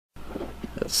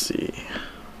Let's see.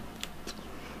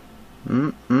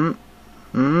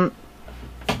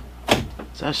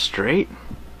 Is that straight?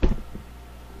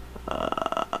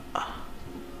 There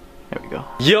we go.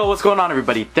 Yo, what's going on,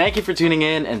 everybody? Thank you for tuning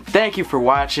in and thank you for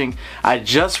watching. I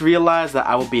just realized that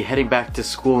I will be heading back to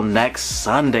school next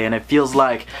Sunday, and it feels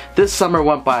like this summer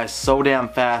went by so damn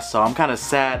fast, so I'm kind of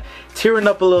sad, tearing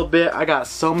up a little bit. I got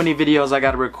so many videos I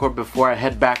gotta record before I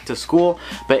head back to school.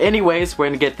 But anyways, we're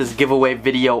gonna get this giveaway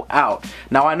video out.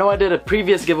 Now, I know I did a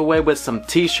previous giveaway with some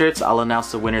t-shirts. I'll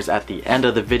announce the winners at the end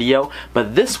of the video,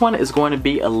 but this one is going to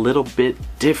be a little bit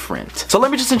different. So let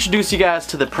me just introduce you guys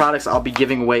to the products I'll be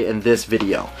giving away in this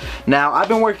video. Now, I've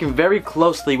been working very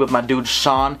closely with my dude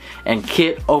Sean and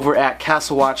Kit over at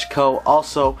Castle Watch Co.,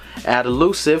 also at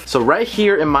Elusive. So right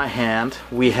here in my hand,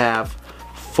 we have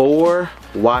 4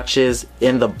 watches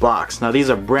in the box. Now, these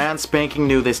are brand spanking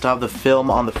new. They still have the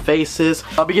film on the faces.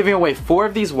 I'll be giving away 4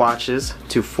 of these watches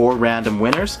to 4 random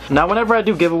winners. Now, whenever I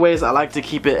do giveaways, I like to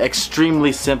keep it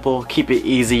extremely simple, keep it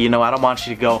easy. You know, I don't want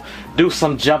you to go do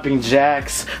some jumping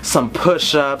jacks, some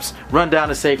push-ups, run down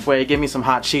to Safeway, give me some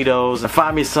hot Cheetos, and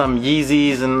find me some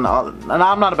Yeezys, and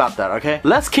I'm not about that, okay?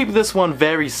 Let's keep this one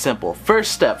very simple.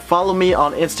 First step, follow me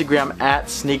on Instagram at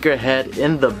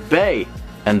sneakerheadinthebay.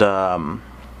 And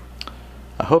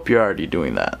I hope you're already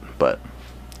doing that, but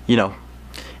you know,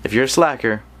 if you're a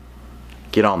slacker,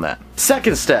 get on that.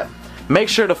 Second step, make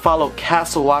sure to follow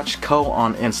Castle Watch Co.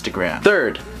 on Instagram.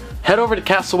 Third, head over to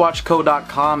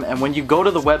castlewatchco.com, and when you go to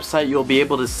the website, you'll be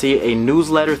able to see a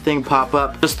newsletter thing pop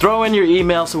up. Just throw in your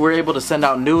email so we're able to send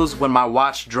out news when my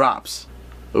watch drops.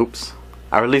 Oops.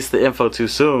 I released the info too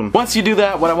soon. Once you do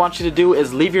that, what I want you to do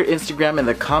is leave your Instagram in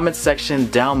the comments section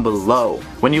down below.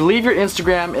 When you leave your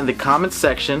Instagram in the comments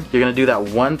section, you're gonna do that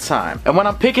 1 time. And when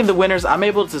I'm picking the winners, I'm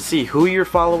able to see who you're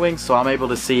following, so I'm able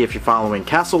to see if you're following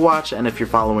Castle Watch and if you're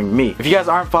following me. If you guys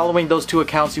aren't following those 2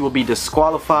 accounts, you will be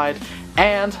disqualified,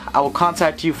 and I will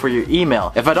contact you for your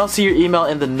email. If I don't see your email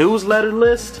in the newsletter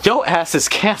list, your ass is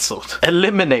canceled,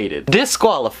 eliminated,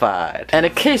 disqualified. And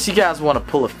in case you guys want to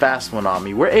pull a fast one on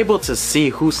me, we're able to see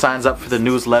who signs up for the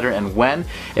newsletter and when.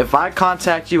 If I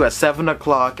contact you at 7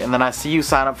 o'clock and then I see you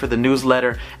sign up for the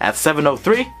newsletter at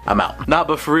 7:03, I'm out. Nah,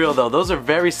 but for real though, those are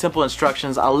very simple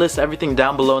instructions. I'll list everything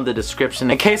down below in the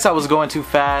description. In case I was going too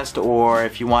fast, or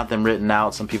if you want them written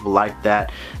out, some people like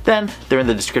that, then they're in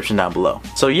the description down below.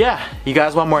 So yeah, you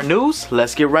guys want more news?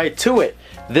 Let's get right to it.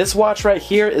 This watch right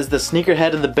here is the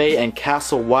Sneakerhead in the Bay and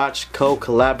Castle Watch Co.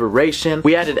 collaboration.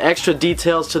 We added extra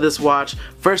details to this watch.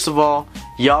 First of all,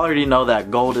 y'all already know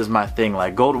that gold is my thing.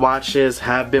 Like, gold watches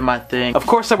have been my thing. Of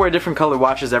course, I wear different color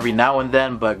watches every now and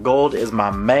then, but gold is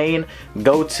my main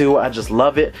go-to. I just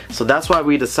love it. So that's why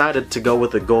we decided to go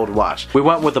with a gold watch. We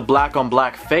went with a black on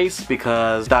black face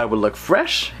because I thought it would look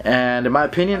fresh, and in my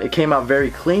opinion, it came out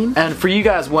very clean. And for you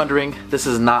guys wondering, this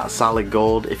is not solid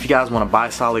gold. If you guys want to buy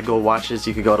solid gold watches,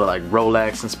 you could go to like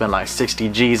Rolex and spend like 60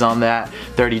 G's on that,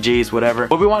 30 G's, whatever.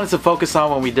 What we wanted to focus on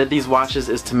when we did these watches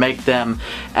is to make them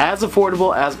as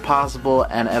affordable as possible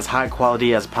and as high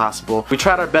quality as possible. We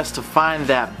tried our best to find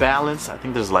that balance. I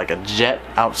think there's like a jet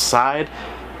outside.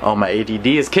 Oh, my ADD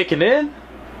is kicking in.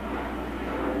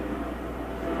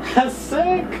 That's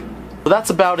sick. So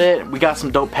that's about it. We got some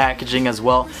dope packaging as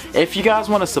well. If you guys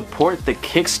want to support the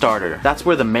Kickstarter, that's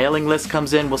where the mailing list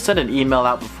comes in. We'll send an email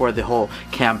out before the whole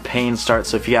campaign starts.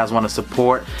 So if you guys want to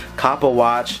support Cop a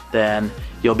Watch, then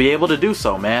you'll be able to do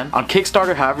so, man. On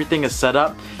Kickstarter, how everything is set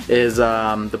up is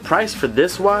the price for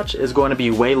this watch is going to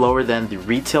be way lower than the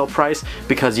retail price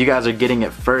because you guys are getting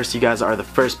it first. You guys are the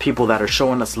first people that are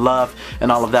showing us love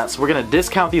and all of that. So we're going to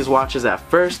discount these watches at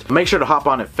first. Make sure to hop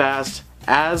on it fast.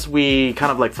 As we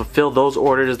kind of like fulfill those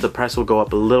orders, the price will go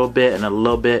up a little bit and a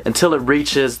little bit until it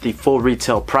reaches the full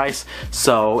retail price.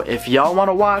 So if y'all want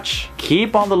to watch,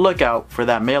 keep on the lookout for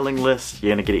that mailing list.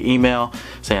 You're gonna get an email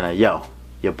saying that, yo,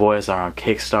 your boys are on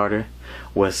Kickstarter.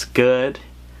 What's good?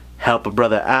 Help a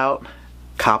brother out.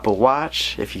 Cop a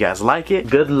watch if you guys like it.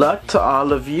 Good luck to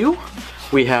all of you.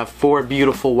 We have 4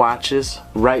 beautiful watches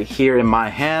right here in my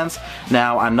hands.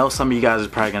 Now, I know some of you guys are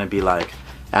probably gonna be like,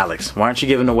 Alex, why aren't you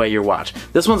giving away your watch?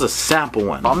 This one's a sample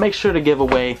one. I'll make sure to give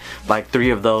away like 3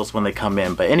 of those when they come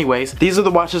in. But anyways, these are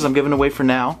the watches I'm giving away for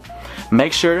now.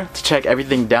 Make sure to check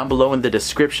everything down below in the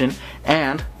description.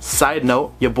 And side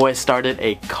note, your boy started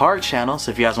a car channel,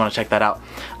 so if you guys want to check that out,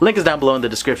 link is down below in the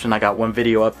description. I got 1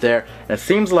 video up there. And it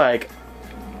seems like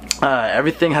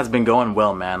everything has been going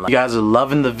well, man. Like, you guys are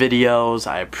loving the videos.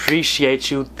 I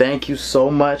appreciate you. Thank you so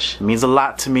much. It means a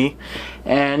lot to me.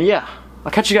 And yeah,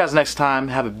 I'll catch you guys next time.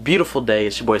 Have a beautiful day.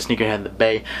 It's your boy Sneakerhead in the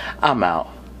Bay. I'm out.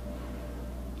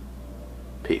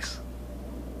 Peace.